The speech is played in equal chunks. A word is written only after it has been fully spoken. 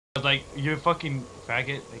Like, you're a fucking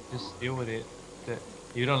faggot. Like, just deal with it.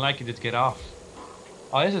 You don't like it, just get off.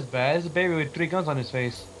 Oh, this is bad. This is a baby with 3 guns on his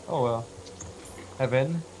face. Oh well.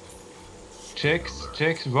 Heaven.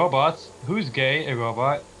 Chicks, robots. Who's gay? A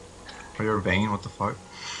robot. For your vein, what the fuck?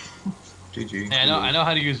 GG. Yeah, I know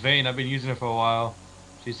how to use Vayne. I've been using it for a while.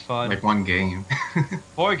 She's fun. Like 1 game.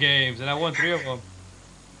 4 games, and I won 3 of them.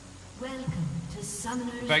 Welcome to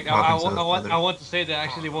Summoner's. In fact, I want to say that I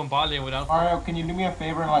actually won bot lane without. Arroyo, can you do me a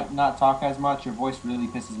favor and like not talk as much? Your voice really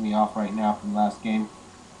pisses me off right now from last game.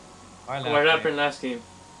 What happened last game?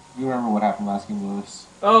 You remember what happened last game, Lewis?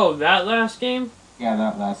 Oh, that last game? Yeah,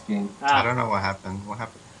 that last game. I don't know what happened. What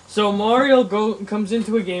happened? So Mario comes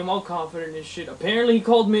into a game all confident and shit. Apparently he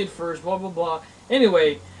called mid first, blah blah blah.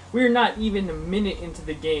 Anyway, we're not even a minute into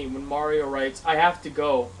the game when Mario writes, "I have to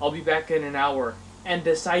go. I'll be back in an hour," and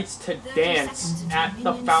decides to dance at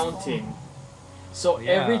the fountain. So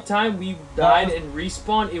every time we died and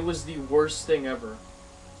respawned, it was the worst thing ever.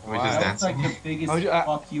 We just dancing. Like the biggest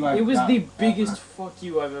fuck you I've It was the biggest ever. fuck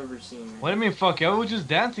you I've ever seen. What do you mean fuck you? I was just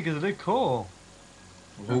dancing because it looked cool.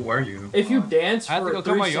 Who were you? If you dance for I had to go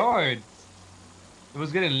to my 30 yard. It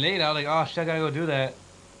was getting late. I was like, oh shit, I gotta go do that.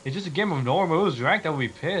 It's just a game of normal. It was ranked. I would be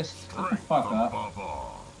pissed. Fuck up.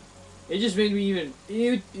 It just made me even.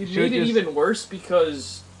 It made it even worse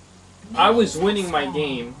because I was winning my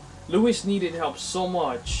game. Lewis needed help so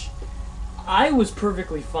much. I was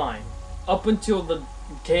perfectly fine up until the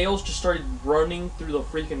Chaos just started running through the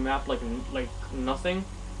freaking map like nothing.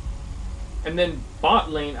 And then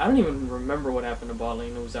bot lane. I don't even remember what happened to bot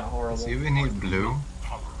lane. It was that horrible. Does he even need blue?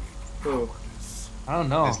 Ooh. I don't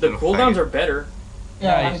know. The cooldowns are better.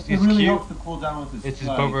 Yeah, he's it really cute. helps the cooldown with his. It's his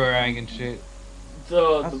boomerang and shit.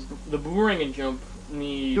 The boomerang and jump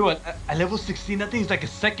need. Dude, at level 16, that thing's like a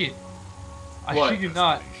second. I What? shit you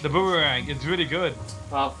not. The boomerang, it's really good.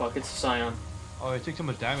 Oh fuck! It's a Scion. Oh, it takes so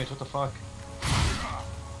much damage. What the fuck?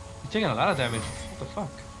 He's taking a lot of damage. What the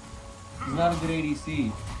fuck? He's not a good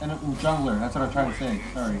ADC and a jungler. That's what I'm trying to say.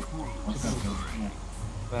 Sorry. What's up, dude? Yeah.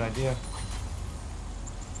 Bad idea.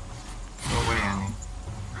 Go away, Annie.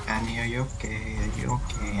 Annie, are you okay? Are you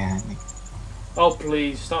okay, Annie? Oh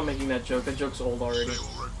please, stop making that joke. That joke's old already.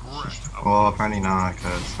 Well, apparently not,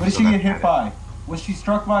 because... What did she get hit by? Was she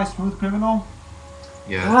struck by a smooth criminal?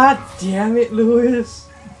 Yeah. God damn it, Lewis!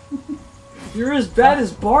 You're as bad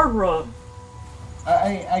as Barbara.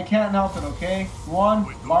 I can't help it, okay? 1,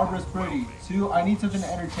 Barbara's pretty. 2, I need something to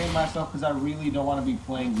entertain myself because I really don't want to be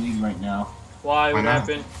playing League right now. Why? What not?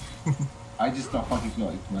 happened? I just don't fucking feel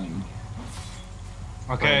like playing.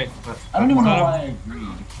 Okay. I don't even know why I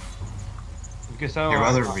agreed. Because Your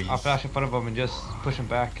other I'll reads. flash in front of him and just push him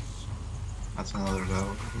back. That's another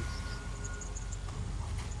though.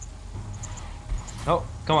 No,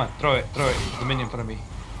 come on, throw it. There's a minion in front of me.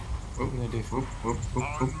 Oop, What are you gonna do? oop, oop,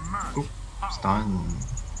 oop, oop, oop. Stun.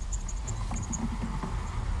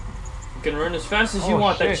 You can run as fast as you Oh,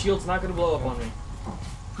 want. That shit. shield's not gonna blow up on me.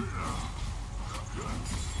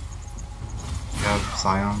 You have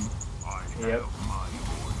Scion. Yep.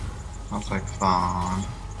 Sounds like fun.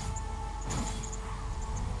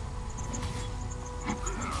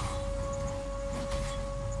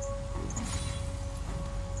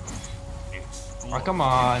 Oh, come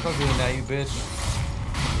on, stop doing that, you bitch.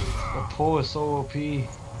 The pull is so OP.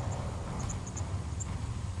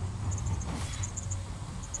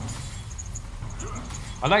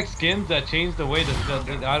 I like skins that change the way the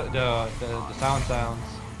sound sounds.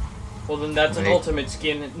 Well then that's an Wait. ultimate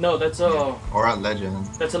skin. No, that's a Or at Legend.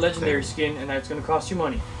 legendary skin, and that's gonna cost you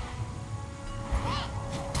money.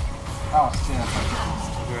 Oh, shit.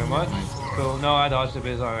 Thank you very much. Cool. No, I dodged it,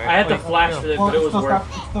 but it's alright. I had to Oh, flash yeah. for it, Well, but it was still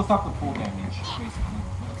worth. stop, stop the pool damage, basically.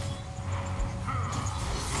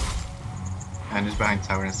 And just behind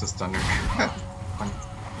tower and it's a stunner. Fun.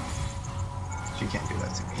 She can't do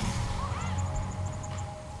that to me.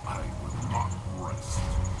 I will not rest.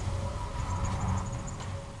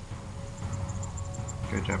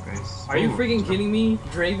 Good job, guys. Are you Ooh, freaking kidding me?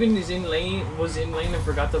 Draven was in lane and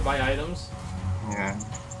forgot to buy items. Yeah.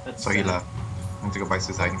 That's So he sad. left. Went to go buy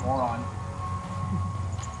his item. Moron.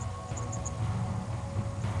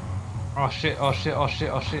 Oh shit.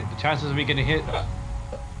 The chances of me getting hit.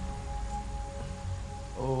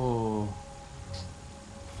 Oh.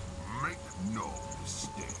 Make no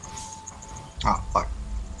mistakes. Ah, fuck.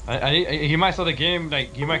 He might start the game,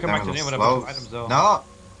 like, he might come back to the game with a bunch of items though. No!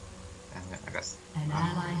 And then, I guess. An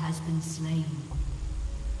ally has been slain.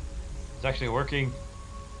 It's actually working.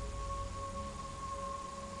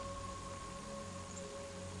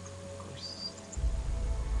 Of course.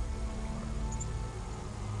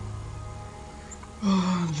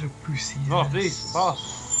 Oh, the pussy. Oh, please,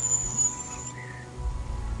 boss.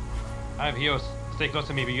 I have heals. Stay close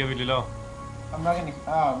to me, but you get really low. I'm not gonna.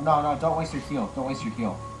 Oh no, don't waste your heal. Don't waste your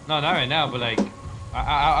heal. No, not right now, but like,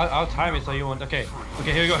 I'll time it so you won't. Okay,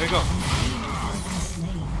 here we go,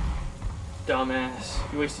 Dumbass.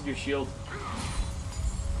 You wasted your shield.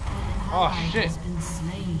 Oh shit. Has been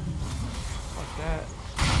slain. Fuck that.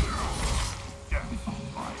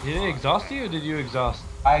 Did it exhaust you or did you exhaust?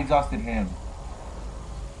 I exhausted him.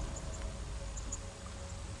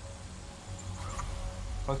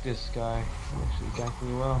 Fuck this guy. He actually ganked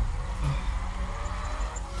me well.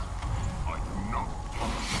 I do not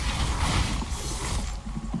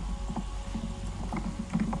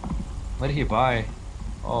What did he buy?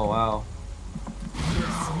 Oh wow.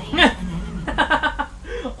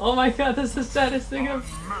 Oh my god, that's the saddest thing I've...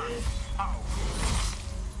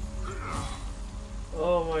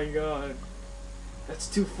 Oh my god. That's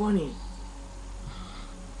too funny.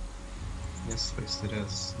 Yes, yes it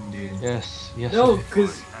is, indeed. Yes, yes. No, it is.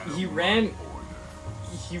 because he tried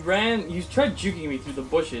juking me through the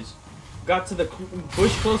bushes. Got to the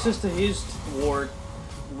bush closest to his ward,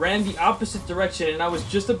 ran the opposite direction, and I was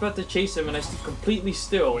just about to chase him, and I stood completely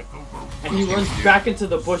still. And he runs back into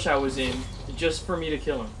the bush I was in, just for me to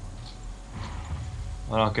kill him.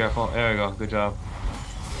 Oh no, careful. There we go. Good job.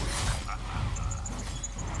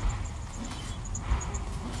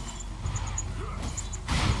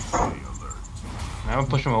 I'm gonna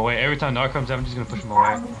push him away. Every time Nar comes out, I'm just gonna push him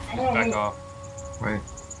away. Just back off. Wait.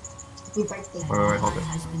 Wait, hold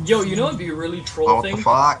it. Yo, you know what'd be a really troll Oh, what thing? the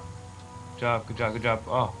fuck? Good job.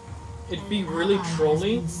 Oh. It'd be really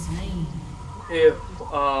trolling if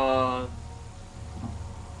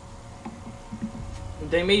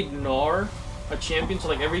they made Nar a champion, so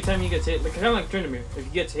like every time he gets hit, like kind of like Tryndamere, if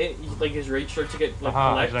he gets hit, like his rage starts to get like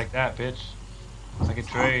collect. Like that, bitch. It's like a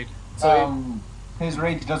trade. So His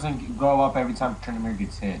rage doesn't go up every time Tryndamere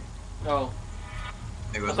gets hit. oh,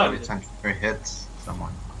 It was I thought every it- time he hits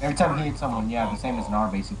someone. Every time he hits someone, yeah, the same as Nar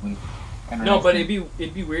basically. And no, but Renekton.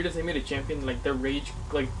 it'd be weird if they made a champion like their rage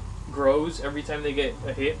like grows every time they get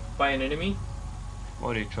a hit by an enemy,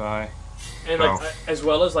 What did he try? and like as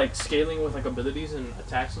well as like scaling with like abilities and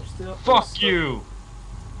attacks and stuff. Fuck you!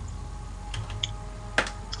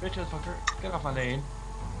 Bitch ass fucker. Get off my lane.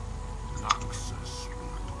 access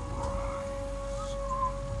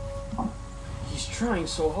He's trying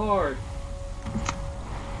so hard.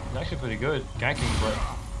 He's actually pretty good. Ganking, but.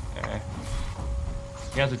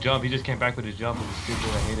 He has a jump. He just came back with his jump. It was stupid.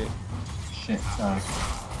 I hate it. Shit, sorry.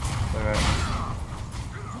 Alright.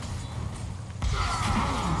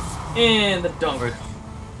 And the dunk. Wait.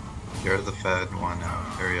 You're the fed one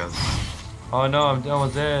areas. Oh no, I'm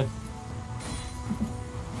almost dead.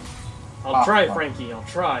 I'll try, Frankie. I'll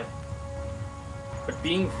try. But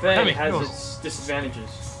being fed Heavy has kills. its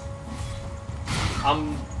disadvantages.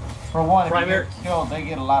 I'm For one, Primary- if you get killed, they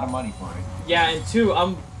get a lot of money for it. yeah, and two,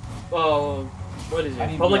 I'm what is I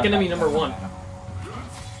need it? to Public be on enemy that number side, one. man.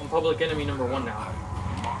 I'm public enemy number one now.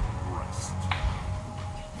 rest.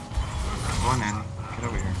 Come on, Annie. Get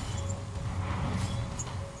over here.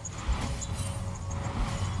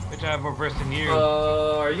 Bitch, I have more burst than you.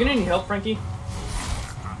 Are you gonna need help, Frankie?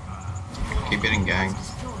 Keep getting ganked.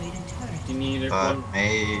 Destroyed a turret. You need But one.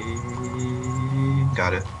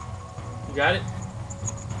 got it. You got it.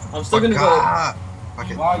 I'm still gonna go.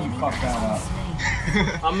 Fuck it. Wow, you fucked that up.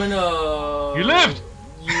 I'm gonna. You lived!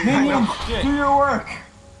 Minions, shit. do your work!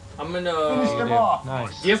 I'm Finish gonna them off!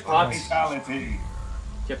 Nice. give pots. Fatality.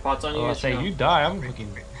 Get pots on you. Oh, I yes or say no? you die. I'm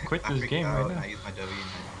fucking quit I this freaked game out right and now. I used my W and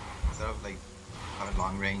instead of like having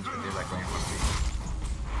long range, I did like range one.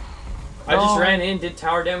 I just No. ran in, did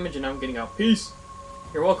tower damage, and I'm getting out. Peace.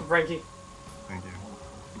 You're welcome, Frankie. Thank you.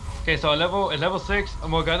 Okay, so at level 6,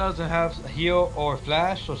 Morgana doesn't have heal or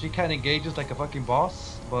flash, so she kind of engages like a fucking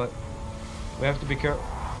boss, but we have to be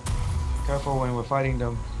careful when we're fighting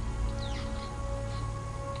them.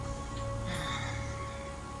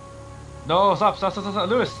 No, stop,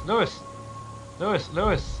 Lewis.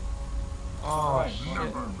 Oh shit.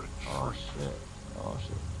 Oh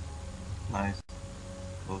shit. Nice.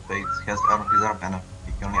 Both baits. He's out of mana.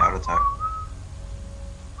 He can only out attack.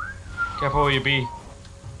 Careful where you be.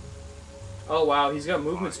 Oh wow, he's got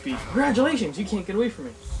movement speed. Congratulations, you can't get away from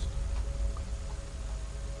me.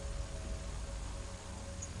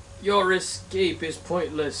 Your escape is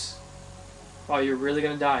pointless. Wow, you're really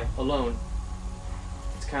gonna die alone.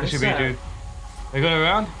 It's kind This of should be, sad. dude. Are you going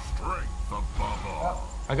around? Strength above all.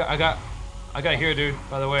 I got here, dude.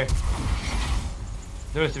 By the way,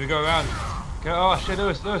 Lewis, if we go around, go. Oh shit,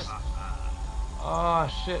 Lewis. Oh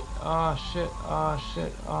shit. I'll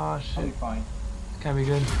be fine. Can't be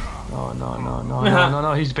good.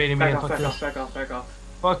 No. He's baiting me. Back And off, fuck this. back off.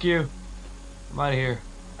 Fuck you. I'm out of here.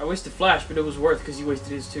 I wasted flash, but it was worth because you wasted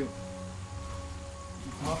his too. You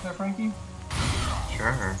come up there, Frankie?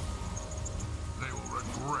 Sure. They will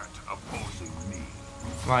regret opposing me.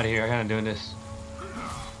 I'm out of here. I gotta do this.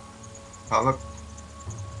 Oh, look.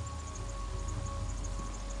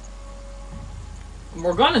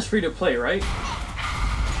 Morgana's free to play, right?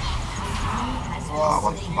 Oh,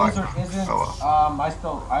 what the fuck? Isn't, Oh,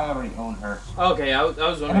 well. I already own her. Okay, I was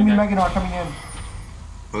wondering. Enemy That. Megan are coming in.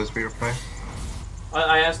 Who's free to play?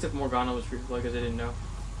 I asked if Morgana was free to play because I didn't know.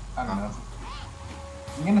 I don't know.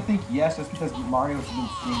 I'm gonna think yes, just because Mario's been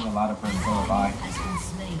seeing a lot of her go by. Has been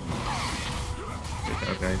slain. Good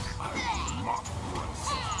job, guys.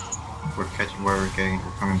 We're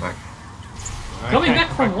coming back. Coming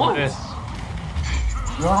back from what? This.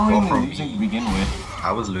 You weren't really from- losing to begin with.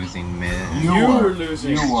 I was losing mid. You were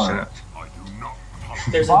losing. You Shut were. up. I do not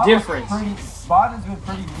There's a Bot was difference. Bot has been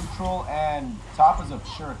pretty neutral, and top is a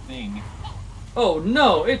sure thing. Oh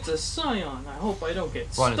no, it's a Scion. I hope I don't get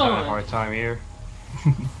One is having a stunned. hard time here.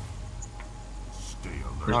 stay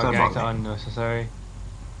Where's alert. No that ganks bot? are unnecessary.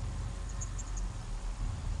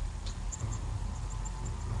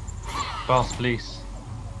 Boss, please.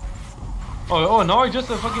 Oh no, just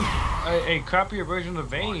a fucking a crappier version of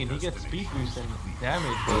Vayne. He gets speed boost and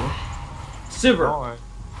damage, bro. Sibber. No,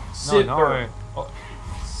 Sibber. no. Oh,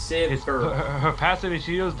 his, Sibber. her passive is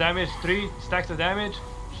she deals damage 3 stacks of damage.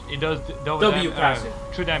 It does W passive.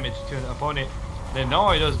 true damage to an opponent. Then no,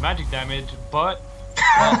 it does magic damage, but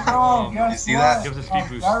Oh, guess you see what? that? Gives a speed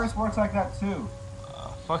boost. Darius works like that too.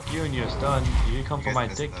 fuck you and your stun. You come for guys my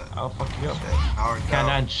missed dick, that. I'll fuck you up. Naruto. Can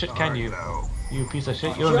and shit, can you? Naruto. You piece of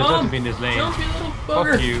shit. You don't deserve to be in this lane. Jump, you little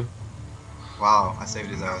bugger. Fuck you. Wow, I saved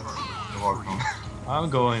his ass. You're welcome. I'm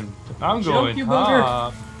going. I'm Jump, going. you bugger.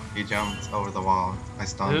 Top. He jumped over the wall. I Do,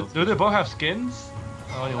 stunned. do they both have skins?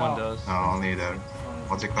 Only one does. No, only the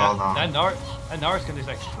what's it called? That Nars skin is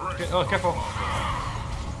like. Oh, careful.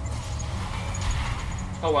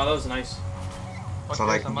 Oh wow, that was nice. Fuck So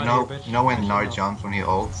this, like I'm you outta know, here, bitch. you know when Actually, Nard no. jumps when he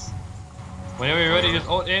ults? Whenever you're ready, just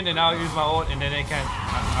ult in, and I'll use my ult, and then they can't.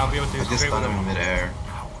 I'll be able to I just straight with stunned him in them. midair,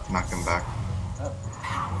 knocked him back.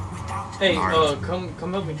 Hey, Alright. come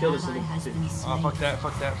help me kill this Ally little has bitch. been Oh, slain. fuck that,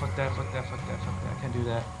 fuck that, fuck that, fuck that, fuck that, fuck that. I can't do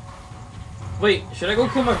that. Wait, should I go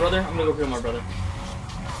kill my brother? I'm gonna go kill my brother.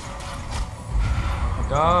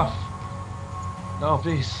 Fuck off. No,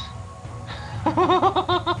 please.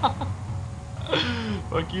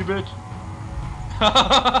 Fuck you, bitch.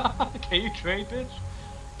 Can you trade, bitch?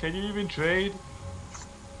 Can you even trade?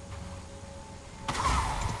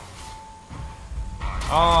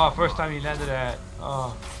 Oh, first time you landed that.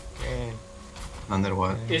 Oh, okay. Under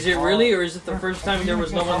what? Is it really, or is it the first time there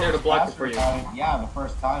was no one there to block it for you? Yeah, the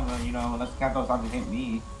first time, you know, let's count those times you hit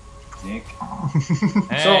me, dick.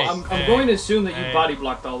 Hey, So I'm hey, going to assume that you hey. body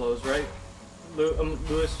blocked all those, right?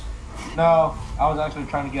 Lewis? No, I was actually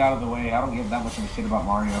trying to get out of the way. I don't give that much of a shit about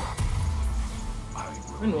Mario.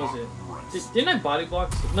 When was it? Didn't I body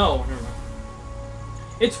block? No, never mind.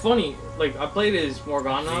 It's funny, like I played as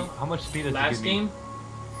Morgana How much speed does it last give me? game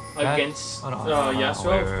That- against oh, no, no, no,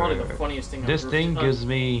 Yasuo. wait, It's probably wait, the wait. funniest thing This I've thing ever gives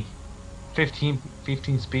me 15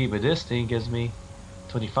 speed, but this thing gives me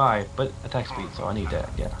 25, but attack speed, so I need that,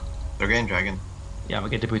 yeah. They're getting dragon. Yeah, I'm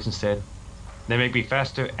gonna get the boots instead. They make me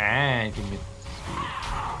faster and give me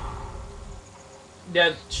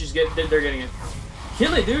Yeah, they're getting it.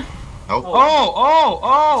 Kill it, dude. Nope.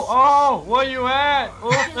 Oh, where you at?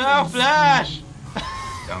 Oh, now flash!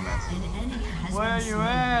 Dumbass. An enemy has Where been you slain.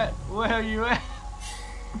 at? Where you at?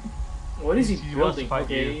 What is he He wants to building? fight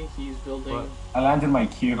Okay, you. he's building. What? I landed my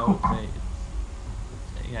Q. Okay.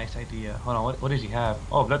 Nice idea. Hold on, what does he have?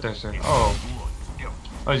 Oh, Bloodthirster. Oh.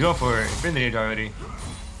 Oh, he's going for it. Been the already.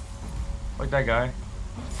 Like that guy.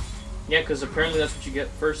 Yeah, because apparently that's what you get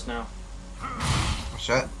first now. Oh,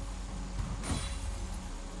 shit.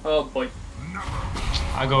 Oh boy.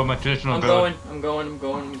 I go with my traditional I'm build.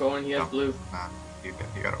 going. He has blue. Nah, you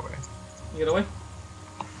got away. You get away?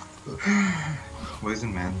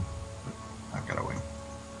 Poison man. I got away.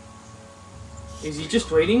 Is he just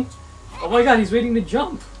waiting? Oh my god, he's waiting to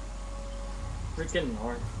jump. Freaking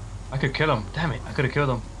Nar. I could kill him. Damn it, I could have killed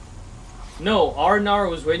him. No, our Nar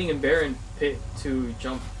was waiting in Baron Pit to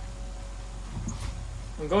jump.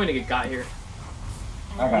 I'm going to get got here.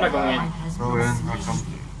 I I'm not got going Ally in. has Throw been it in. slain. I'll come.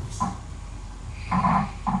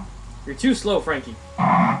 You're too slow, Frankie.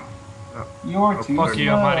 You're too Fuck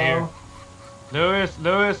you, I'm outta slow.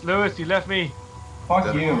 here. Lewis, you left me.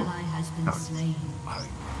 Fuck you. Ally has been slain.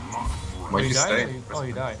 Why'd you died? stay? Oh,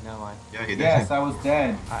 he died. Never mind. Yeah, he did. Yes, I was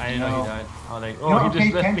dead. I didn't know he died. I was like, You oh, don't he pay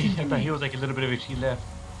just left me. attention to I thought me. he was like a little bit of it. He left.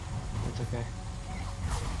 It's okay.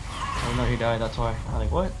 I didn't know he died. That's why. I'm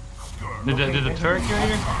like, what? Did the turret kill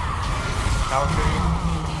you? Tower kill you?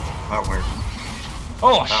 That worked.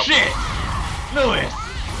 Oh shit! Lewis!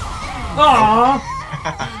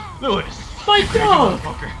 Aww! Lewis! Fight down!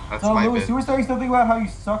 Motherfucker. That's So, my Lewis, bit. you were saying something about how you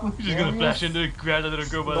suck with You're just gonna Darius? flash into grab a little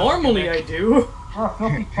girl by the Normally I neck. do. You're a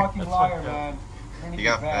filthy fucking That's liar, fucked up. man. You're gonna He get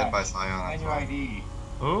got back. fed by Sion. And That's your why. ID.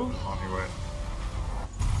 Who? On your way.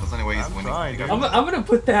 That's the only way he's I'm winning. trying, He got dude. I'm gonna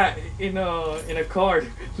put that in a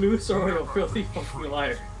card. Louis Arroyo, filthy fucking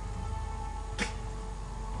liar. That's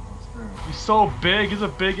true. He's so big. He's a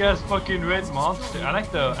big ass fucking red monster. I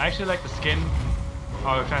actually like the skin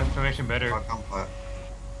transformation better. fed. Complex.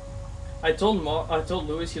 I told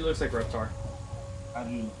Louis he looks like Reptar. I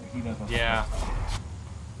do. He does. Yeah.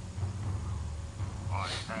 I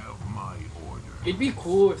have my order. It'd be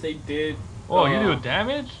cool if they did. Oh, you do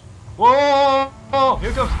damage? Whoa! Oh,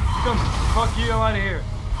 here comes. Fuck you! I'm out of here.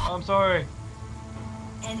 I'm sorry.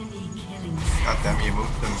 Enemy killing. God damn, you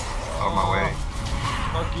moved him out of my way.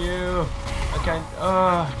 Fuck you. I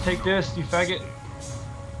can't. Take this, you faggot.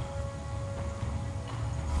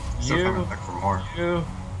 Still coming You. back for more.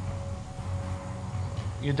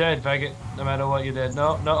 You're dead, faggot. No matter what, you're dead.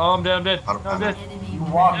 No. Oh, I'm dead. Out of No, I'm dead. Enemy You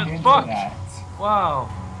walked Yes, into fuck. that. Wow.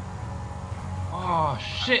 Oh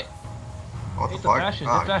shit. What the Hate the fuck? flashes.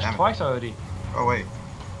 Ah, They flashed damn it. twice already. Oh wait.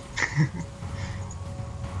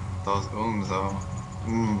 Those though.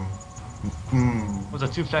 Was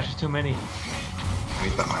it 2 flashes too many?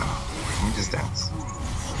 Wait that man. Let me just dance.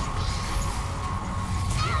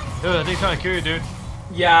 Dude, I think trying to kill you, dude.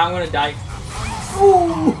 Yeah, I'm gonna die.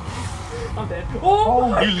 Ooh! I'm dead.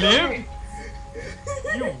 Oh! You lived?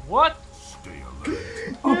 You what? Stay alert.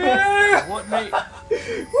 Yeah! What, mate?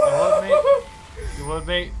 You what,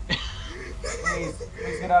 mate?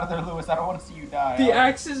 Please get out of there, Lewis. I don't want to see you die. The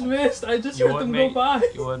axes missed. I just You heard what, them mate? go by.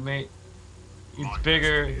 You what, mate? He's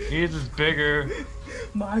bigger. His is bigger.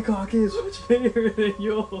 My cock is much bigger than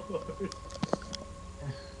yours.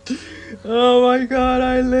 Oh my god,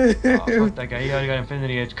 I live. Oh, fuck that guy. He already got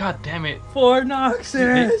Infinity Edge. God damn it. 4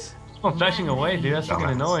 Noxus. I'm flashing away, dude. That's fucking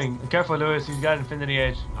Dumbass. annoying. Careful, Lewis. He's got Infinity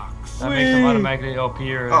Edge. Nox. That makes him Whee! automatically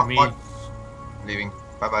OP'er Oh, than me. fuck. Leaving.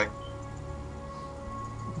 Bye bye.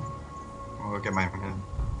 I'll get my friend.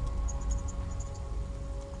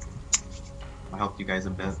 I helped you guys a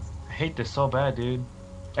bit. I hate this so bad, dude.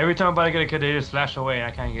 Every time I'm about to get a kid, they just flash away.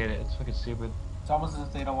 I can't get it. It's fucking stupid. It's almost as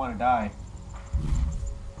if they don't want to die.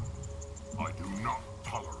 I do not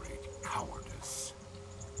tolerate cowardice.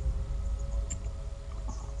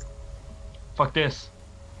 Fuck this.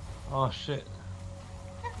 Oh shit.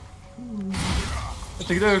 It's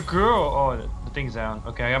a little girl. Oh, the thing's down.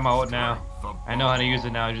 Okay, I got my ult now. I know how to use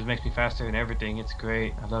it now. It just makes me faster and everything. It's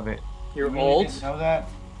great. I love it. You're You really old? didn't know that?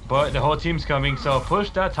 But the whole team's coming, so push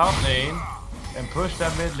that top lane and push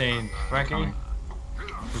that mid lane, Frankie. Coming.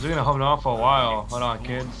 Cause we're gonna hold on for a while. Hold on,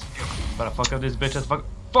 kids. Gotta fuck up this bitch.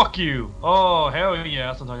 Fuck you. Oh hell yeah,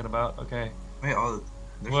 that's what I'm talking about. Okay. Wait, all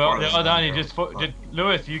there's Well, four of the them other now, Donnie bro. just Fuck. did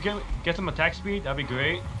Lewis. You can get some attack speed. That'd be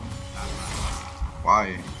great.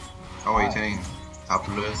 Why? Oh, Why? 18. Top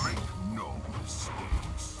Lewis. No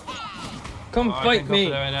mistakes. Come Oh, I fight can't go for me.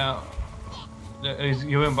 that right now.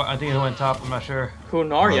 You went, I think he went top. I'm not sure. Who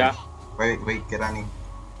Narya? Wait, get Annie.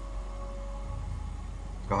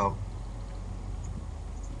 Go help.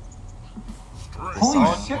 Holy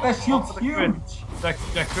Oh, shit, that shield's the huge!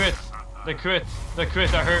 crit. The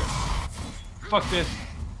crits, that hurt. Fuck this.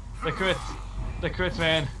 The crits,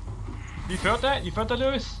 man. You felt that? You felt that,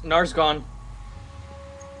 Lewis? Nar's gone.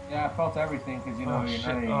 Yeah, I felt everything because you know Oh you're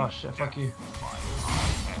shit, not oh shit, fuck you.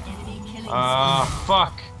 Enemy killing.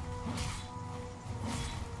 Fuck.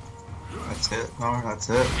 That's it. No, that's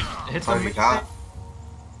it. Hit That's all the you got.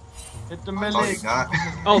 Hit the That's all melee. you got.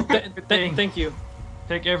 Oh, Thing. thank you.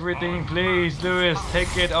 Take everything, please, Lewis.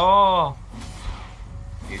 Take it all.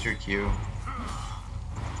 Use your Q.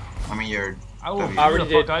 I mean your I will W. beat I already the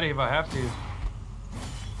fuck did. out of here if I have to.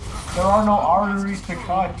 There are no arteries to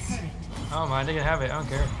cut. Oh man, they can have it. I don't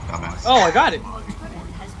care. dumbass. Oh, I got it.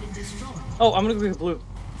 Has been destroyed. Oh, I'm gonna go with blue.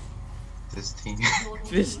 This team.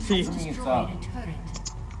 This team. It's Destroyed up. a turret.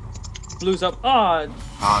 Blue's up. Ah,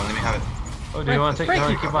 Ah, let me have it. Oh, do you want to take?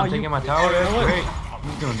 Frankie, Keep oh, on you- taking my tower? you know That's what? great.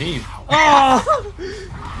 He's gonna leave. ah!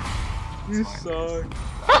 You Fine. suck.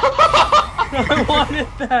 I wanted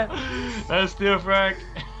that. That's still Frank.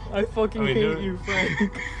 I fucking Oh, you do hate it? you,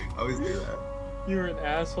 Frank. I always do that. You're an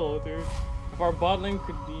asshole, dude. If our bot lane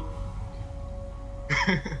could be.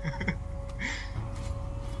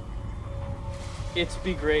 It's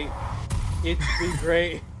be great. It's be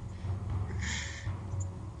great.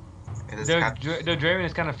 It is The Draven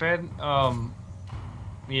is kind of fed.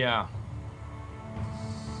 Yeah.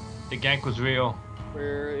 The gank was real.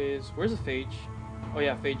 Where's the Phage? Oh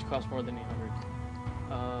yeah, Phage costs more than 800.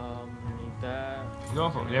 Need that.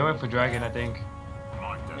 They went for dragon, I think.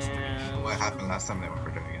 My destiny. And What happened last time they went for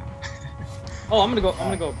dragon? oh, I'm gonna go.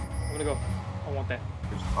 I want that.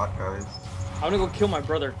 There's hot guys. I'm gonna go kill my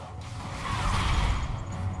brother.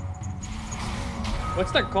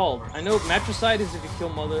 What's that called? I know matricide is if you kill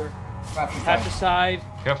mother. Patricide.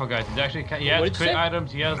 Careful, guys. He's actually he has What did you crit say?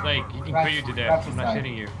 items. He has like he can crit you to death. I'm not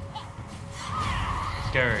shitting you.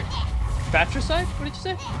 Scary. Patricide? What did you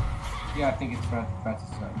say? Yeah, I think it's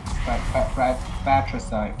fratricide.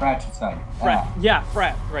 Fratricide. Frat. Yeah,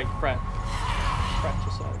 frat. Right, frat.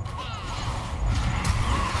 Fratricide.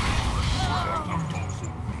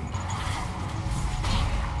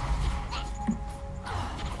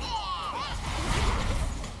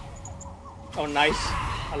 Oh, nice.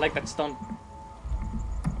 I like that stun.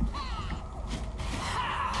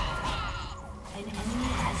 Thank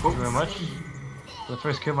you very much. For the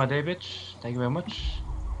first kill of my day, bitch. Thank you very much.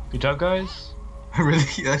 Good job, guys. Really?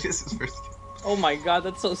 That is his first kill. Oh my god,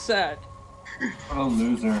 that's so sad. What a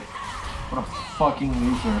loser. What a fucking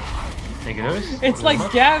loser. Thank you, Lewis. It's like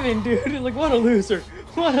Gavin, dude. Like, what a loser.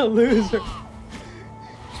 What a loser.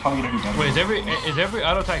 How are you gonna do better? Wait, is every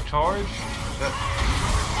auto attack charge?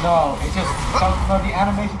 No, it just no, the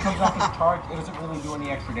animation comes off as charged. It doesn't really do any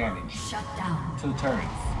extra damage Shut down. to the turrets.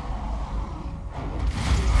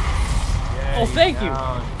 Yeah, Oh, he's thank you.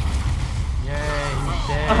 down. Yay, he's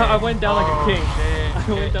dead. I went down like a king. Shit, I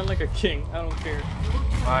went shit. down like a king. I don't care.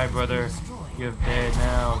 Bye, brother. You're dead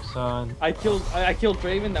now, son. I killed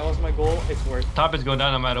Draven. That was my goal. It's worth. Top is going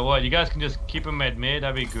down no matter what. You guys can just keep him at mid.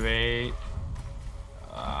 That'd be great.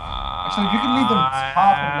 Actually, you can leave them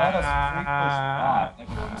top and let us freak this spot. That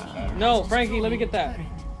would be better. No, Frankie, let me get that.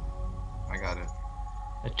 I got it.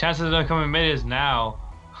 The chances of them coming mid is now.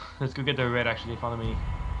 Let's go get the red. Actually, follow me.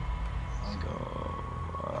 Let's go.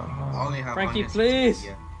 I only have Frankie, one please.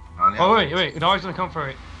 Yeah. I only Oh have wait. No, he's gonna come for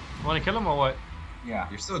it. You wanna kill him or what? Yeah.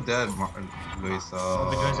 You're still dead, Luis. The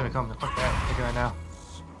guy's gonna come. Fuck that. Take it right now.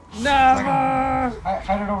 Nah,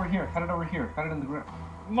 Hide it over here. Hide it over here. Hide it in the ground.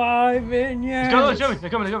 my minions. Let's go. Let's jump. They're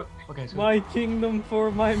coming. Okay. So My kingdom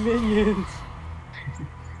for my minions.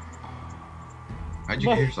 How'd you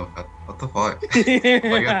get yourself out? What the fuck? Like,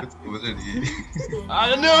 Yeah. it's wizard.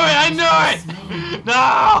 I knew it!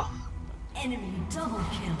 No! Enemy double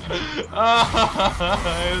kill. It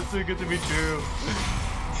was too good to be true.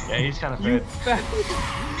 Yeah, he's kind of You fed.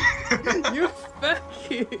 fat. You fat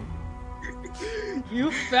kid. You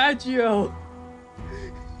faggio.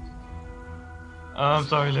 I'm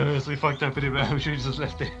sorry, Lewis. We fucked up pretty bad. We should have just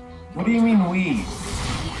left it. What do you mean we?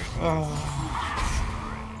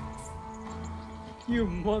 You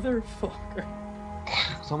motherfucker.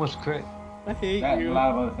 So much crit. I hate That, a you.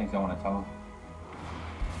 lot of other things I want to tell him.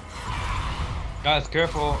 Guys,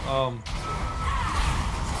 careful.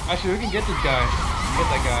 Actually, we can get this guy. Get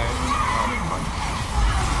that guy.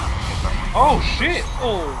 Oh shit!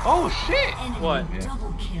 Oh, Oh shit! Enemy What?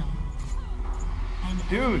 double kill. An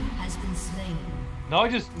Dude. enemy has been slain. No, I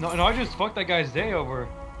just fucked that guy's day over.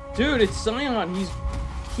 dude, it's Sion.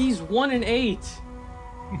 He's 1 in 8.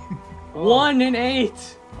 1 in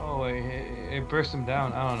 8. Oh wait, it burst him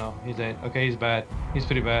down. I don't know. He's dead. Okay, he's bad. He's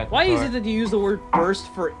pretty bad. Why is Sorry. it that you use the word burst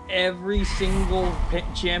for every single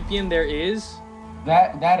champion there is?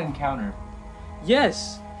 That encounter.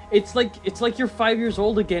 Yes. It's like you're 5 years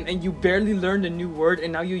old again and you barely learned a new word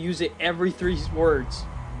and now you use it every 3 words.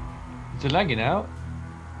 Is it lagging out?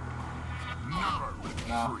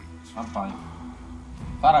 No, I'm fine.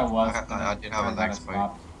 Thought I was. I did have a lag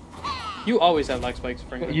spike. You always have lag spikes,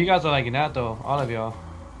 Franklin. You guys are lagging out though, all of y'all.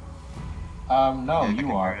 No, Yeah, I you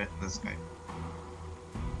can are. hear it, This guy.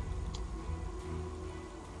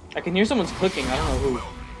 I can hear someone's clicking. I don't know who.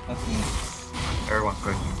 That's me. Everyone's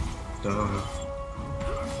clicking. Duh.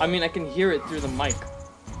 I mean, I can hear it through the mic.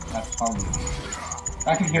 That's probably.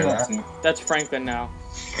 I can hear that too. That's Franklin now.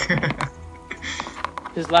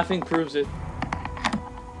 His laughing proves it.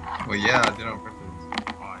 Well, yeah, I did it on purpose.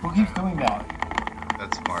 Who keeps doing that?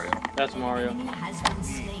 That's Mario. That's Mario. Enemy has been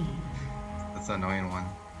slain. That's the annoying one.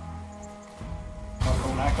 Also,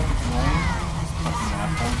 when I come to lane, fucking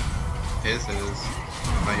asshole. His is.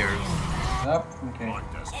 Not yours. Yep. Okay. My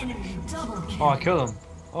destiny. Enemy double kill. Oh, I killed him.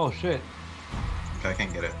 Oh shit. Okay, I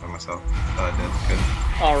can't get it by myself. Thought I did. Good.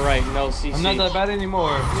 Alright, no CC. I'm not that bad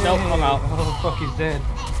anymore. Nope, Yay. I'm out. Oh fuck, he's dead.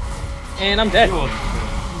 And I'm dead. He Oh wasn't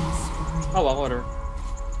dead. well, whatever.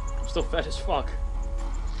 I'm still fat as fuck.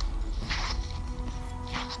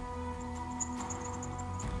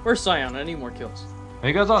 Where's Sion? I need more kills. Are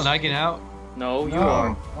you guys all lagging out? No, you No,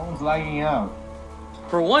 are. no one's lagging out.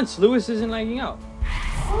 For once, Lewis isn't lagging out.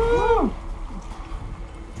 Woo!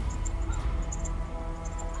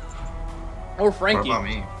 Or What Frankie. about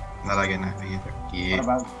me? Not lagging out either. What Yeah.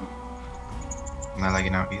 about Not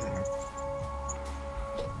lagging out either.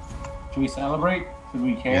 should we celebrate? Should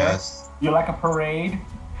we care? Yes. You like a parade?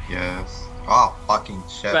 Yes. Oh, fucking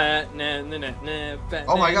shit.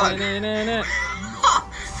 Oh my God.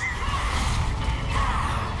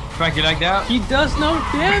 Frankie like that? He does no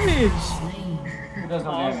damage. Slain. Who does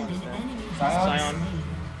no Oh, damage? An enemy Scion? Scion.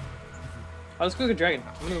 Oh, let's go get Dragon.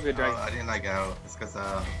 I'm gonna go get Dragon. I didn't like out. It's because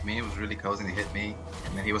me was really close and he hit me,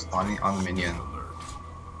 and then he was spawning on the minion.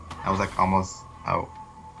 I was like almost out.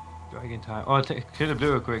 Dragon time. Oh, kill the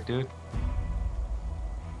blue real quick, dude.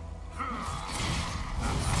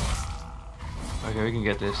 Okay, we can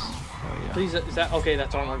get this. Oh yeah. Please, is that okay?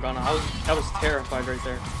 That's armor gone. I was terrified right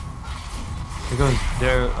there. They're going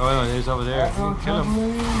there. Oh no, there's over there. That's so Kill him.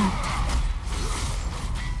 troubling.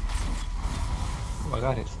 Oh, I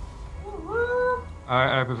got it.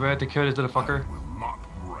 Alright, I prefer to kill this little fucker.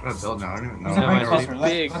 What a build now? I don't even He's know. a Yeah, big man, cluster.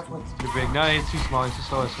 big. That's what's Too big. No, he's too small. He's too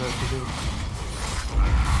slow. That's what to do.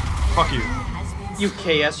 Fuck you. has been You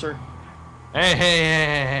KSer.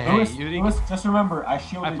 Hey. Lewis, You think Lewis, just remember, I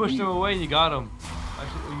shielded I pushed you. him away and you got him. I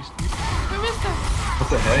missed him. What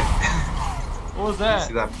the heck? What was You that?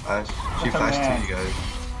 see that flash? She That's a flashed man. to you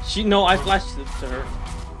guys. No, I flashed it to her.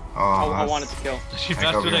 Oh, I that's- wanted to kill. She Back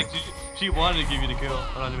flashed over me here. like she wanted to give you the kill.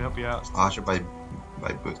 Hold on, let me help you out. Oh, I should buy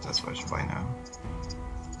boots. That's what I should buy now.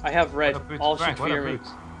 I have red. What up, boots? All should Frank, what fear up, me. boots?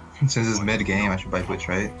 Since it's mid game, I should buy boots,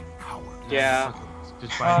 right? Yeah.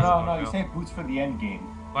 Just buy it. No, you say boots for the end game.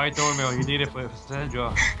 Buy Thornmill. You need it for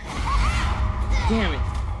Sandra. Damn it.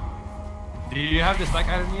 Do you have the stack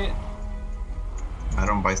item yet? I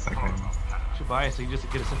don't buy stack right now. You should buy it so you just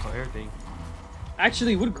get a sense of everything.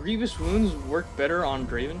 Actually, would Grievous Wounds work better on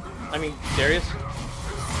Draven? I mean, Darius?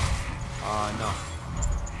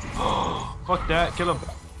 No. Fuck that. Kill him.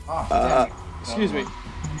 Excuse me. an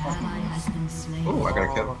ally has been slain. Oh, I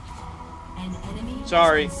got a kill. An enemy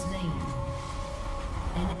Sorry. has been slain.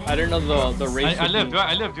 An I didn't know the race. I would lived, be- right?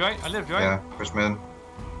 I lived, right? I lived, right? Yeah, push mid.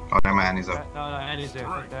 Oh, never mind, he's up. No, Andy's there.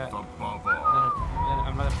 Fuck that. Above all. No,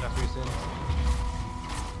 I'm not that person.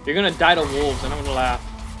 You're gonna die to wolves, and I'm gonna laugh.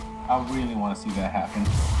 I really want to see that happen.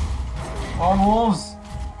 Come on, Wolves!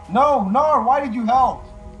 No, Nar, why did you help?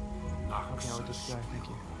 Okay, I'll just die. Thank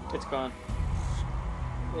you. It's gone.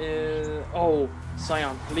 Oh,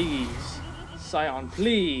 Scion, please. Scion,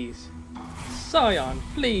 please. Scion,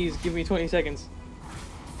 please give me 20 seconds.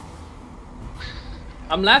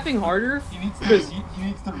 I'm laughing harder. He needs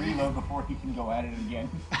to reload before he can go at it again.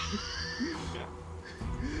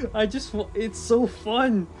 It's so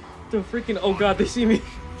fun to freaking, oh god, they see me.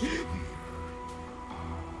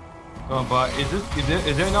 Go on, but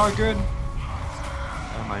is there not good?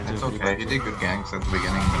 Never mind, It's pretty okay. bad. He did good ganks at the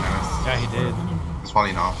beginning, but now Yeah, he did. it's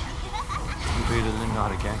falling off. He really doesn't know how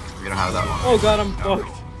to gank. We don't have that one. Oh god, I'm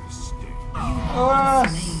fucked.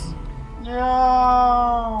 Yes!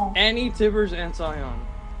 No! Annie, Tibbers, and Scion.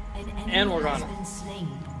 An enemy And has Morgana. been slain.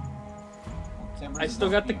 I still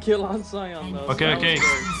got the kill on Scion though. so Okay, that okay. was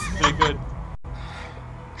good. Pretty good.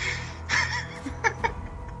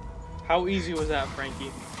 How easy was that,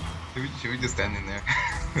 Frankie? Should we just stand in there?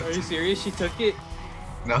 Are you serious? She took it?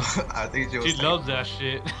 No, I think she was. She loves that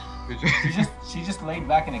shit. She just laid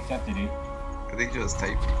back and accepted it. I think she was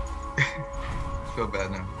typing. Feel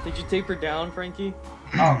bad now. Did you tape her down, Frankie?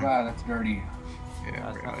 Oh god, that's dirty. Yeah,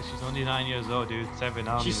 That's pretty not, much. she's only 9 years old, dude. 7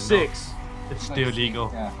 now. She's 6. It's still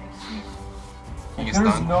legal. Yeah. You Like, can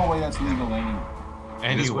there's stun. no way that's legal anywhere.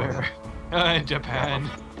 Anywhere. In Japan.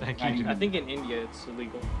 Thank you. I think in India it's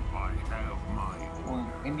illegal. I have mine. Well,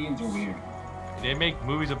 Indians are weird. They make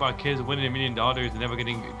movies about kids winning $1 million and never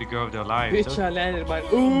getting the girl of their lives. Bitch, I landed my.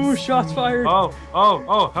 Ooh, shots fired! Oh,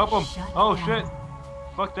 help him! Oh shit!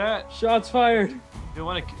 Fuck that! Shots fired! Do you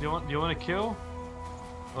want to kill?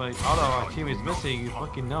 Like, although our team is missing, you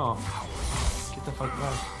fucking know. Get the fuck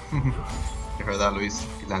back. You heard that, Luis?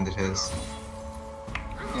 He landed his.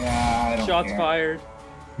 Yeah, I don't Shots care. fired.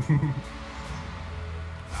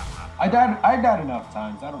 I died enough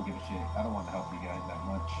times. I don't give a shit. I don't want to help you guys that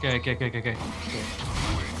much. Okay.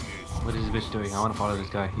 What is this bitch doing? I want to follow this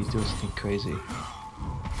guy. He's doing something crazy.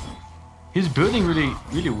 He's building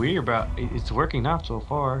really weird, but it's working out so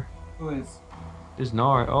far. Who is? This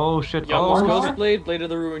Nar. Oh shit. Youngest Oh, Ghost Blade, Blade of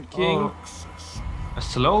the Ruined King.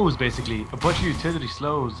 slows basically. A bunch of utility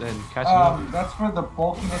slows and catching up. That's for the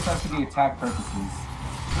bulkiness and for the attack purposes.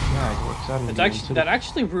 Yeah, it works out. In It's the actually, utility. that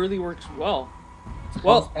actually really works well.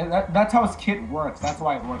 Well, And that's how his kit works. That's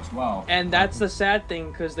why it works well. and that's the sad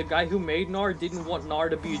thing, because the guy who made Nar didn't want Nar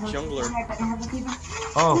to be a jungler.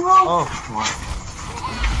 Oh.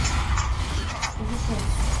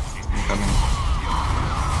 I'm coming.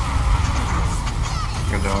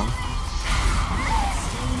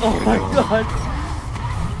 Oh my god.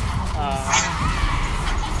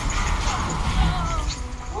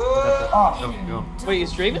 There we go. Wait,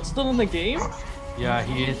 is Draven still in the game? Yeah,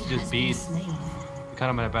 he is just beat. Slain. We caught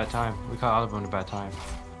him at a bad time. We caught all of them at a bad time.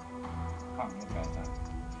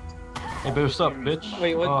 Hey, bitch, what's up, bitch?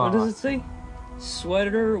 Wait, what Oh, does it say?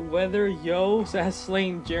 Sweater, weather, yo, has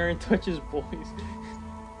slain Jaren touches boys.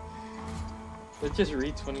 That just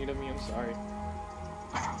reads funny to me, I'm sorry.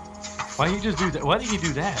 Why did you just do that? Why did you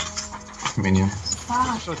do that? Minion.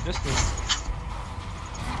 So distant.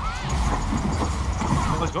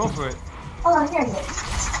 Let's go for it. Oh, here it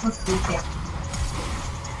is. Let's do it.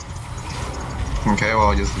 Okay,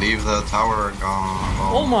 well, just leave the tower gone.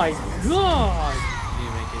 Oh my god! Did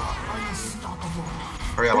you make it? Unstoppable.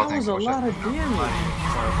 Hurry up, That I think. was a Oh, shit. lot of damage.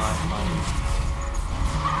 Sorry, bye.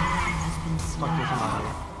 Has been Fuck slain. this, I'm out of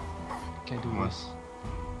here. Can't do this.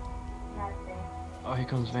 Oh, here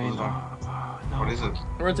comes Vayne. No. What is it?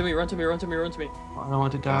 Run to me, run to me, run to me, run to me. I don't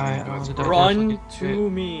want to die. I don't want to die. Run Fucking shit. to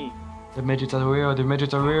me. The midgets are real. The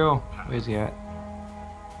midgets are real. Where's he at?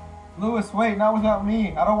 Lewis, wait, not without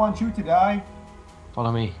me. I don't want you to die.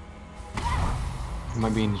 Follow me. He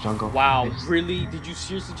might be in the jungle. Wow, Nice. really? Did you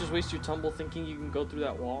seriously just waste your tumble thinking you can go through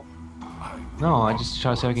that wall? No, I just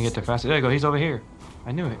try to see if I can get there faster. There you go. He's over here.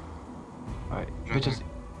 I knew it. Alright, bitches.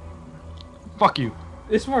 Fuck you.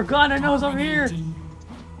 It's Morgana knows I'm here!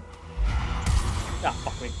 Ah,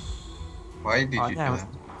 fuck me. Why did Oh, you do damn. that?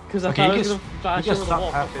 Because I Okay, thought I you was can, gonna you flash can over the stop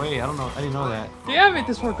wall. halfway. I don't know. I didn't know that. Damn it,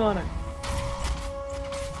 this Morgana.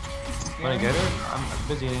 Want to get her? I'm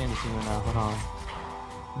busy at anything right now. Hold on.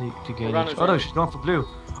 Need to get Morgana's Oh no, right. she's going for blue.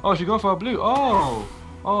 Oh, she's going for a blue. Oh!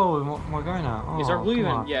 Oh, Morgana. Oh, Is our blue come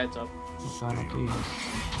even? on. Yeah, it's up. Morgana, please.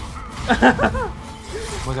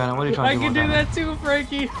 Morgana, what are you I trying to can do, do Morgana? that too,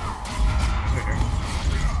 Frankie.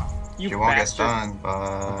 You She won't get bastard. stunned,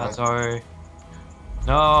 I'm but sorry.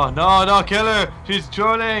 No, kill her! She's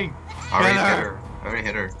trolling! I already Kill hit her. her. I already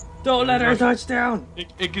hit her. Don't let her touch down.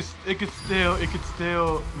 It could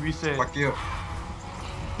still reset. Fuck you.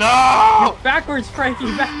 No! Backwards, Frankie,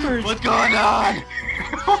 backwards. What's going on?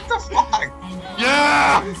 What the fuck?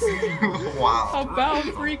 Yeah! Wow. About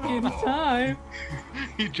freaking time.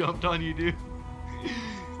 He jumped on you, dude.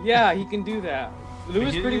 Yeah, he can do that.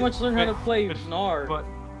 Lewis He pretty did- much learned how to play but- Nard.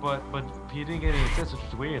 But he didn't get any assists, which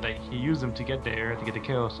is weird. Like he used them to get there to get the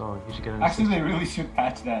kill, so he should get an Actually, assist. they really should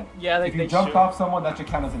patch that. Yeah, If you they jumped should. off someone, that should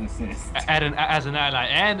count as an assist. As an ally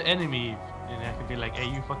and enemy, and I could be like, "Hey,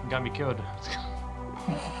 you fucking got me killed."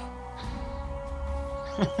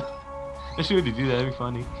 They should really do that. That'd be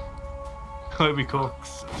funny. That'd be cool.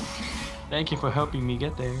 Thank you for helping me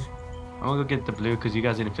get there. I'm gonna go get the blue because you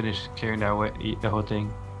guys didn't finish clearing that way, the whole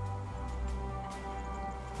thing.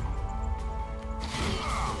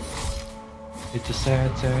 It's a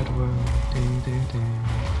sad, sad world. Ding, ding, ding.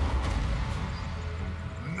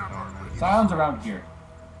 Sion's around here.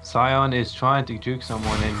 Sion is trying to juke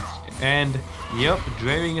someone, and yep,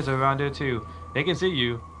 Draving is around there too. They can see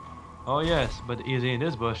you. Oh yes, but is he in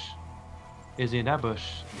this bush? Is he in that bush?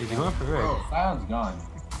 Is he going for red? Sion's gone.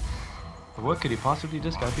 What could he possibly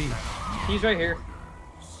this guy be? He's right here.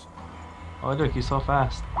 Oh look, he's so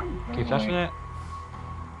fast. Can you flash for that?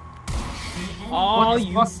 Oh, What the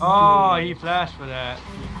you fuck? Oh, he flashed for that.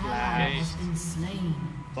 Ally has been slain.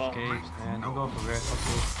 fuck. Okay, man, I'm going for red.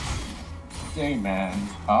 Okay. Dang, man.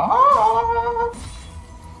 Ah!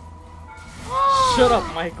 Shut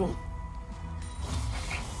up, Michael.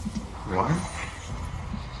 What?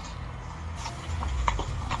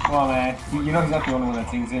 Come on, man. You know he's not the only one that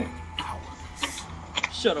sings it.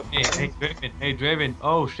 Shut up. Hey, Draven. Hey, Draven.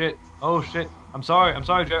 Oh shit. Oh shit. I'm sorry,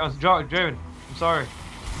 Draven. Draven. I'm sorry.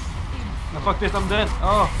 Oh, fuck this. I'm dead.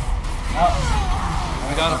 Oh,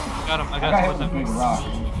 I got him. I I got got him. hit with a big rock.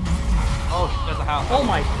 Oh, shit, that's a house. Oh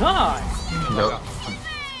my god. Nope.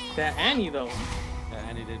 That Annie though. Yeah,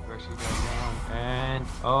 and he did burst you guys down. And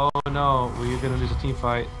oh no, we're gonna lose a team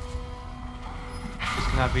fight. This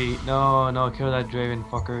cannot be. No, kill that Draven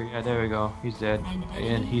fucker. Yeah, there we go. He's dead. An And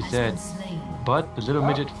enemy he's has dead. been slain. But the little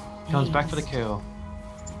midget comes back for the kill.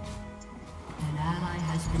 An ally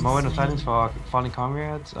has been Moment of slain. silence for our fallen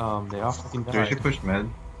comrades. They all fucking Dude, we should died. push mid.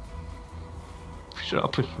 We should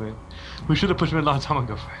have pushed mid. We should have pushed mid a long time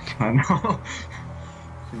ago, Frank. I know.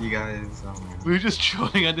 You guys, We were just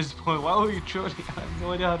trolling at this point. Why were you trolling? I have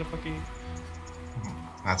no idea how to fucking.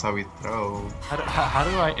 that's how we throw. How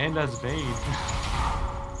do I end as Vayne?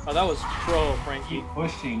 Oh, that was pro, Frankie. Keep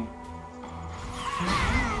pushing.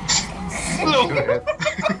 Go ahead.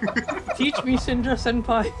 Teach me, Syndra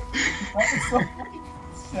Senpai. That is so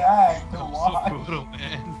sad to I'm so watch. brutal,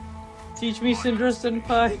 man. Teach me, Syndra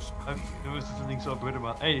Senpai. There was something so brutal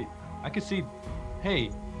about. Hey, I can see.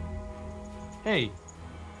 Hey, Hey,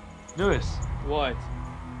 Lewis. What?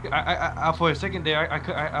 I for a second there,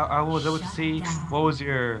 I was able to see what was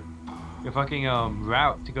your fucking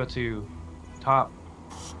route to go to top.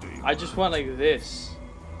 I just went like this.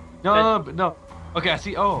 No. Okay, I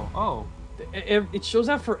see. Oh. It shows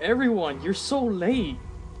that for everyone. You're so late.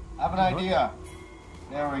 I have an idea.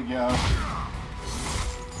 There we go.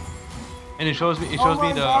 And it shows me. It Oh shows my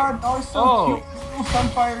me the. god, oh, it's so Oh. cute. This little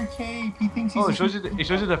Sunfire cape. He thinks he's Oh, a it shows you. It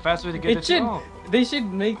shows you the fast way to get It it. should. Oh. They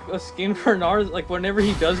should make a skin for Nars. Like whenever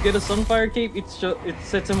he does get a Sunfire cape, it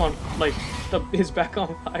sets him on like his back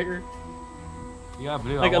on fire. Yeah, I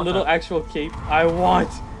believe. Like I a want little that. actual cape. I want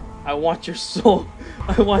your soul.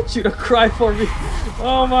 I want you to cry for me.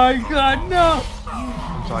 Oh my god, no!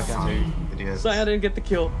 I'm sorry, I can't hear you. Idiots. Cyan didn't get the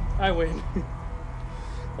kill. I win.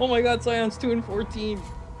 Oh my god, Cyan's 2-14.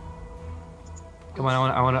 Come on,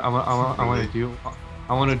 I want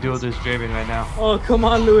to deal with this Draven right now. Oh, come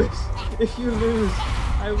on, Lewis. If you lose,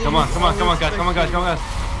 I win. Come on, guys. That's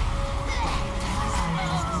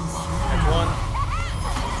one.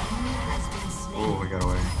 Oh, we got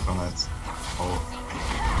away from that.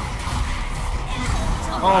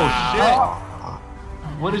 Oh shit!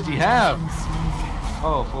 What does he have?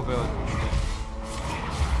 Oh, full build.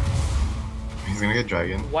 He's gonna get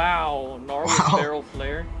dragon. Wow, Nar with Wow. barrel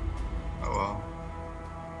flare. Oh well.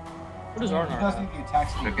 What is our He Nar doesn't have? get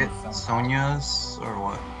attacks. Look at Sonya's or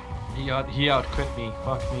what? He out crit me.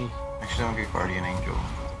 Fuck me. Actually, I don't get Guardian Angel.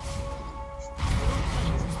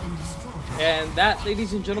 And that,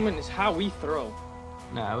 ladies and gentlemen, is how we throw.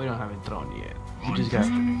 Nah, we don't have it thrown yet. We just got.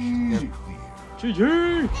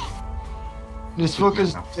 GG! Just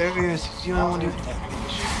focus, Darius. You don't want to do that.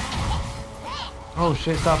 Oh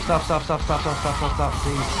shit! Stop! Please stop!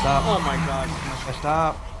 Oh my god.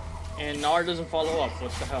 Stop! And Nar doesn't follow up.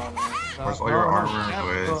 What the hell, man? Where's all your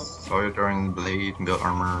armor, Lewis? All your Darn blade and build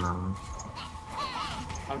armor.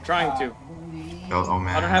 I'm trying to. Oh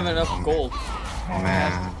man. I don't have enough Oh, gold. Oh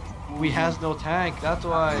man. We has no tank. That's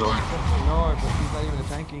why. Lord. No, but he's not even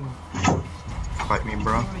tanking. Fight me,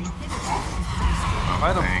 bro.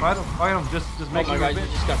 Fight him. Just Oh make my him god, a you bit.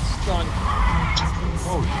 just got stunned.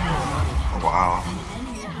 Oh shit! Oh, wow. An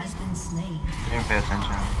enemy has been slain. Didn't pay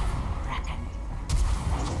attention.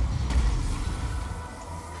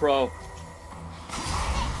 Pro.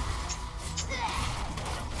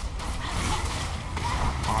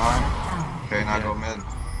 Alright. Okay, now go mid.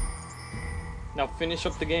 Now finish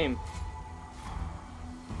up the game.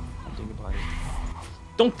 I'm thinking about it.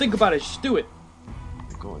 Don't think about it, just do it.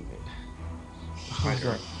 We're going mid. Who's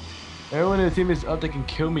that? Everyone in the team is up. They can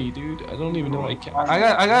kill me, dude. I don't even know I can.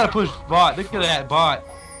 I gotta push bot. Look at that bot.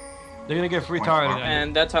 They're gonna get free targeted.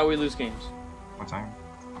 And that's how we lose games. What time?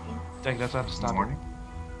 That's why I have to In the stop it. morning?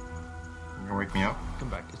 You gonna wake me up? Come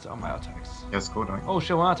back. It's on my attacks. Yes, go down. Oh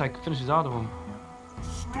shit! One attack finishes out of them.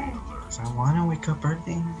 Cause I wanna wake up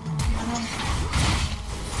early.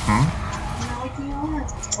 Hmm?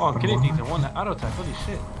 Oh, killing things in one auto attack. Holy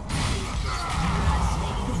shit!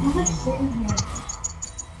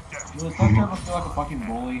 Lewis, don't you ever feel like a fucking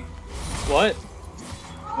bully? What?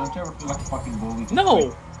 Don't you ever feel like a fucking bully?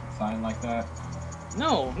 No! Sign like that.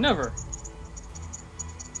 No, never. I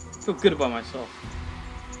feel good about myself.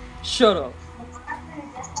 Shut up.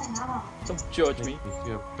 Don't judge me. Makes me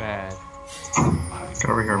feel bad. Get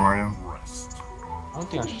over here, Mario. I don't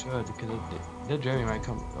think I should because the Jerry might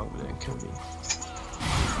come over there and kill me.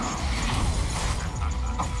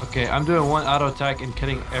 Okay, I'm doing one auto attack and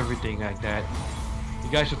killing everything like that. You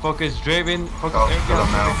guys should focus Draven. Focus Oh, everything kill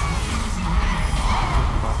him else. now.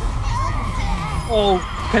 Oh,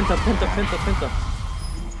 penta.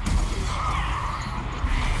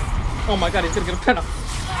 Oh my god, he's gonna get a penta.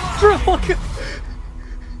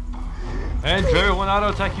 And Draven, one auto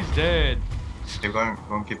attack, he's dead. Keep going,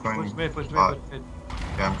 keep going. Push mid, push Bot. mid.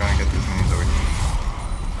 Yeah, I'm gonna get these minis over here.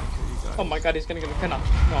 Oh my god, he's gonna get a penta.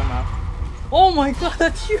 No, I'm not. Oh my god,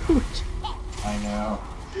 that's huge. I know.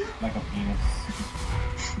 Like a penis.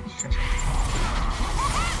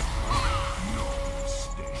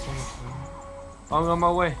 I'm on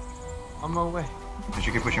my way. You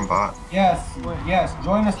should keep pushing bot. Yes, yes.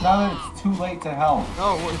 Join us now that it's too late to help.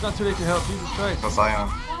 No, well, it's not too late to help. Jesus Christ. Go Scion.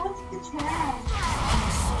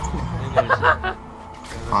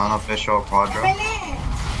 Unofficial quadra.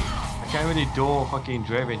 I can't really duel fucking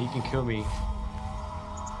Draven. He can kill me.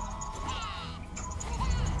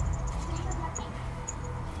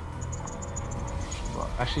 Well,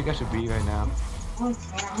 actually, you guys should be right now.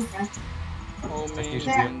 Oh Like, you man, should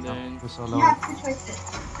be and then You for so long. have two choices.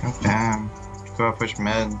 God damn. Go push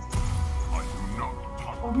mid. I do not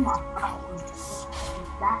Oh my god.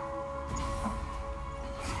 That.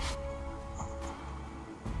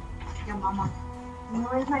 Yum. mama.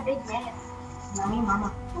 Where's my big man? Mommy,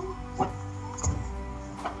 mama.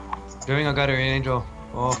 Doing a guardian angel.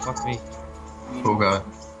 Oh fuck me. Who got?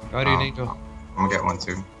 Guardian angel. I'm gonna get one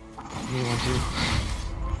too. Need one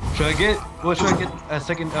too. Should I get? Well, should I get a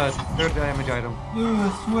second, third damage item?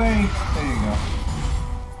 Lewis, wait. There you go.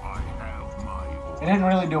 I have my It didn't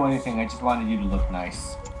really do anything. I just wanted you to look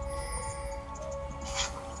nice.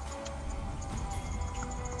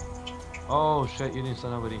 Oh shit! You didn't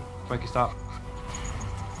stun nobody. Frankie, stop.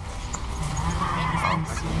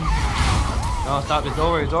 No, stop! It's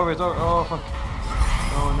over! It's over! It's over! Oh fuck!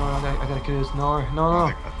 No, no! I gotta kill this Nor. No,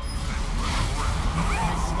 no!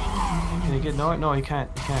 Can you get Nor? No, he can't.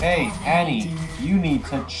 He can't. Hey, Annie, you need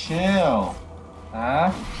to chill.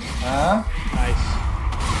 Huh? Huh? Nice.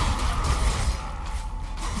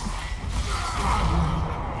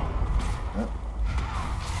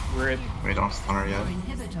 Rip. Wait, don't stun her yet.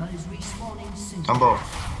 Inhibitor is respawning soon. Tumble.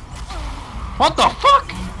 What the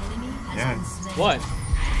fuck? Yeah. What?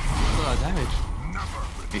 That's a lot of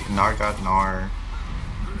damage. Nar got Nar.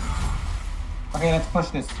 Okay, let's push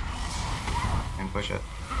this. And push it.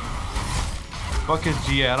 Fuck his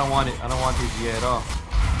GA. I don't want it. I don't want his GA at all.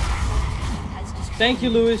 Thank you,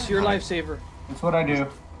 Lewis. You're a lifesaver. That's what I do.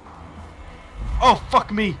 Oh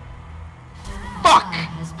fuck me! Fuck!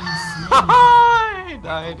 Has been slain. I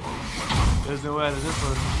died. There's no way out of this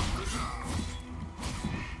one.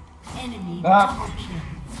 Enemy Ah. double kill.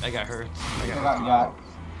 I got hurt. I I got got hurt. got.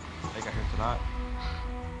 I got hurt a lot.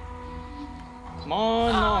 Come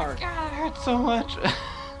on, Nar. God, it hurts so much.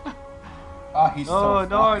 Oh, he's No, so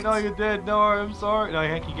no, fucked. no, you did. No, I'm sorry. No,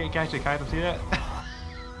 you can't actually kind of see that.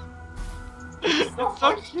 It's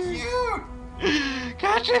so cute.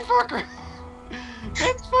 Catch it, fucker.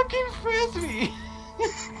 It's fucking frisbee.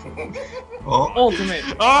 Oh. Ultimate.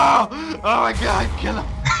 Oh, oh my god, kill him.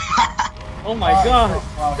 Oh my god.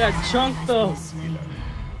 That chunk though. Slain.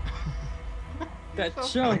 That I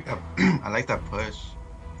chunk. like that. I like that push.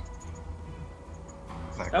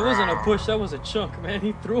 It's like, That wasn't a "Rawr." push, that was a chunk, man.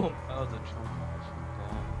 He threw him. That was a chunk.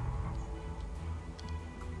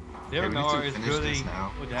 Okay, There we we need go, to it's finish really this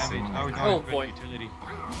now. good damage. Soon. Our Oh, target boy. utility.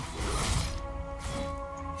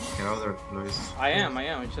 Get out of there, Luis. I am. I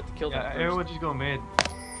just have to kill Yeah, that Arroyo first. just go mid.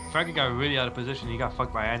 Frankie got really out of position. He got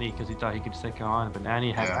fucked by Annie because he thought he could stick her on, but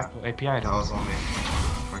Annie had Yeah. actual API. That was only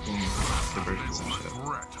fucking diversions and shit.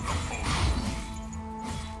 threat opposing.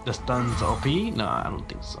 The stuns OP? No, I don't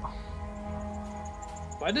think so.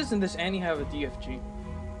 Why doesn't this Annie have a DFG?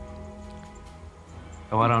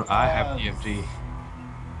 Oh, why don't I have DFG?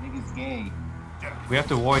 Nigga's gay. We have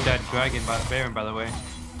to ward that dragon by the Baron, by the way.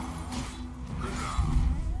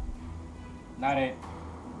 Not it.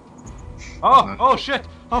 Oh, No. oh shit!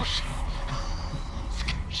 Oh shit!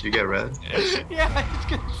 You get red? Yeah, it's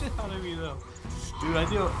good shit out of me though. Dude, I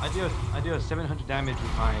do a 700 damage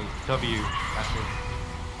with my W. That's it.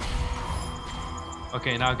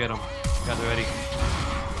 Okay, now get him. Got it ready.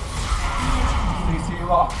 CC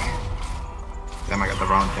lock. Damn, I got the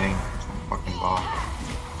wrong thing. Fucking ball.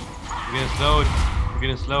 We're getting slowed. We're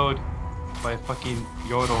getting slowed by fucking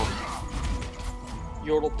Yordle.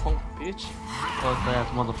 Yordle punk bitch. Fuck that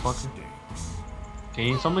motherfucker.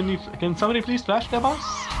 Can somebody please flash that boss?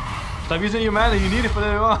 Stop using your mana, you need it for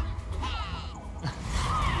later on.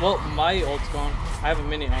 Well, my ult's gone. I have a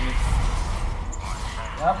minute on it.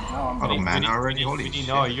 Yep, no, I'm Oh, good. mana already? Holy shit.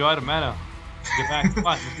 No, you're out of mana. Get back, come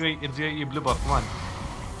on, let's get your blue buff, come on.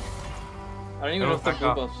 I don't even know if the Back blue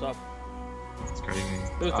off. buff's up. It's crazy.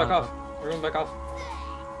 Lewis, back off. We're going back off.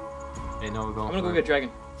 Hey, no, we're going I'm gonna for go it. get Dragon.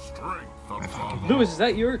 Strength I fucking opposing. Lewis, is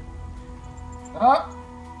that your... Ah!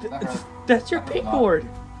 That hurt. That's your That hurt a pink lot. board.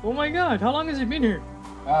 Oh my god, how long has it been here?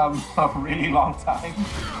 A really long time.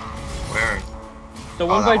 Where? The Oh,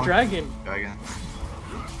 one that by one? Dragon. Dragon.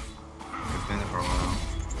 It's been there for a while.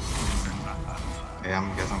 Hey,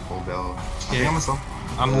 I'm guessing full build. I think Yeah. I'm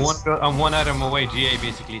myself. I'm one item away, GA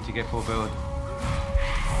basically, to get full build.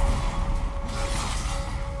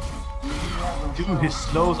 Dude, his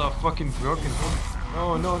slows are fucking broken.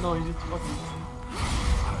 No, no, no, he's just fucking...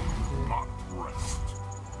 Not rest.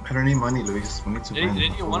 I don't need money, Luis. We need to win.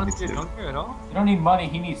 Did you want We to be a need junker at all? You don't need money,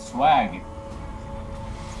 he needs swag.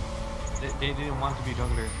 They didn't want to be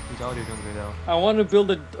jungler. He's already a jungler though. I want to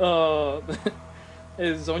build a,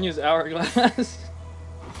 Zonya's hourglass.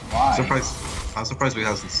 Why? I'm surprised we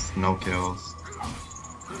have no kills.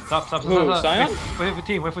 Stop, stop, Who, stop, stop. Sion? Wait for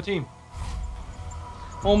team, wait for team.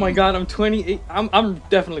 Oh my god, I'm 28. I'm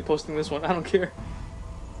definitely posting this one. I don't care.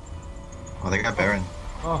 Oh, they got Baron.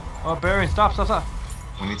 Oh, Baron, stop, stop, stop.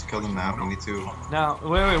 We need to kill them now. We need to. Now,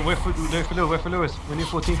 wait for Lewis. We need a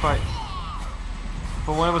full team fight.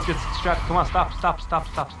 But one of us gets strapped. Come on, stop.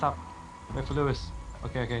 Wait for Lewis.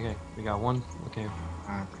 Okay. We got one. Okay.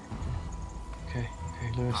 Okay,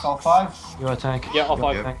 Lewis. All 5? You're a tank. Yeah, all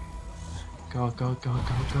 5. Yep. Tank. Go.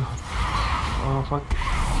 Oh, fuck.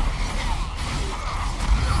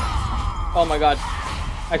 Oh my god.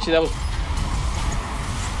 Actually, that was...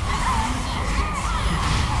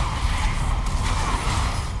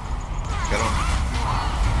 Get him.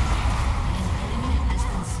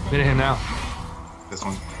 Hit him now. This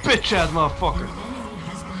one. Bitch ass motherfucker.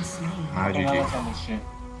 Nah, Okay, now GG. let's end this shit.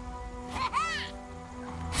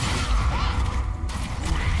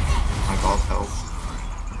 My balls help.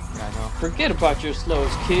 Yeah, I know. Forget about your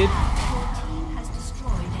slows, kid. Your team has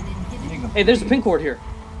destroyed an inhibitor. Hey, there's a pink ward here.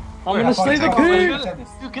 I'm Wait, gonna slay the fuck, pink!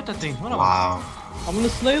 You get that thing. What am I? Wow. I'm gonna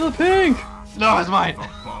slay the pink! No, it's mine. I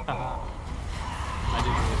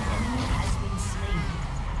didn't Has been slain.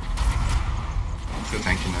 I'm still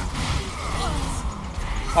tanking now.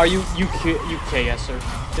 Are you KS, sir?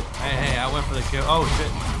 Hey, I went for the kill. Oh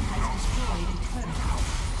shit.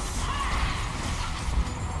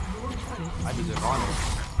 I deserve honor.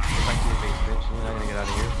 If I see a base bitch, you're not gonna get out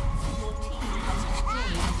of here.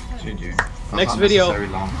 GG. Next video. Unnecessary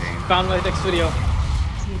long game. Found my next video.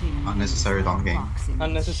 Unnecessary long game.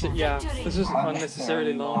 Unnecessary, yeah. This is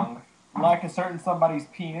unnecessarily long. Like a certain somebody's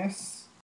penis.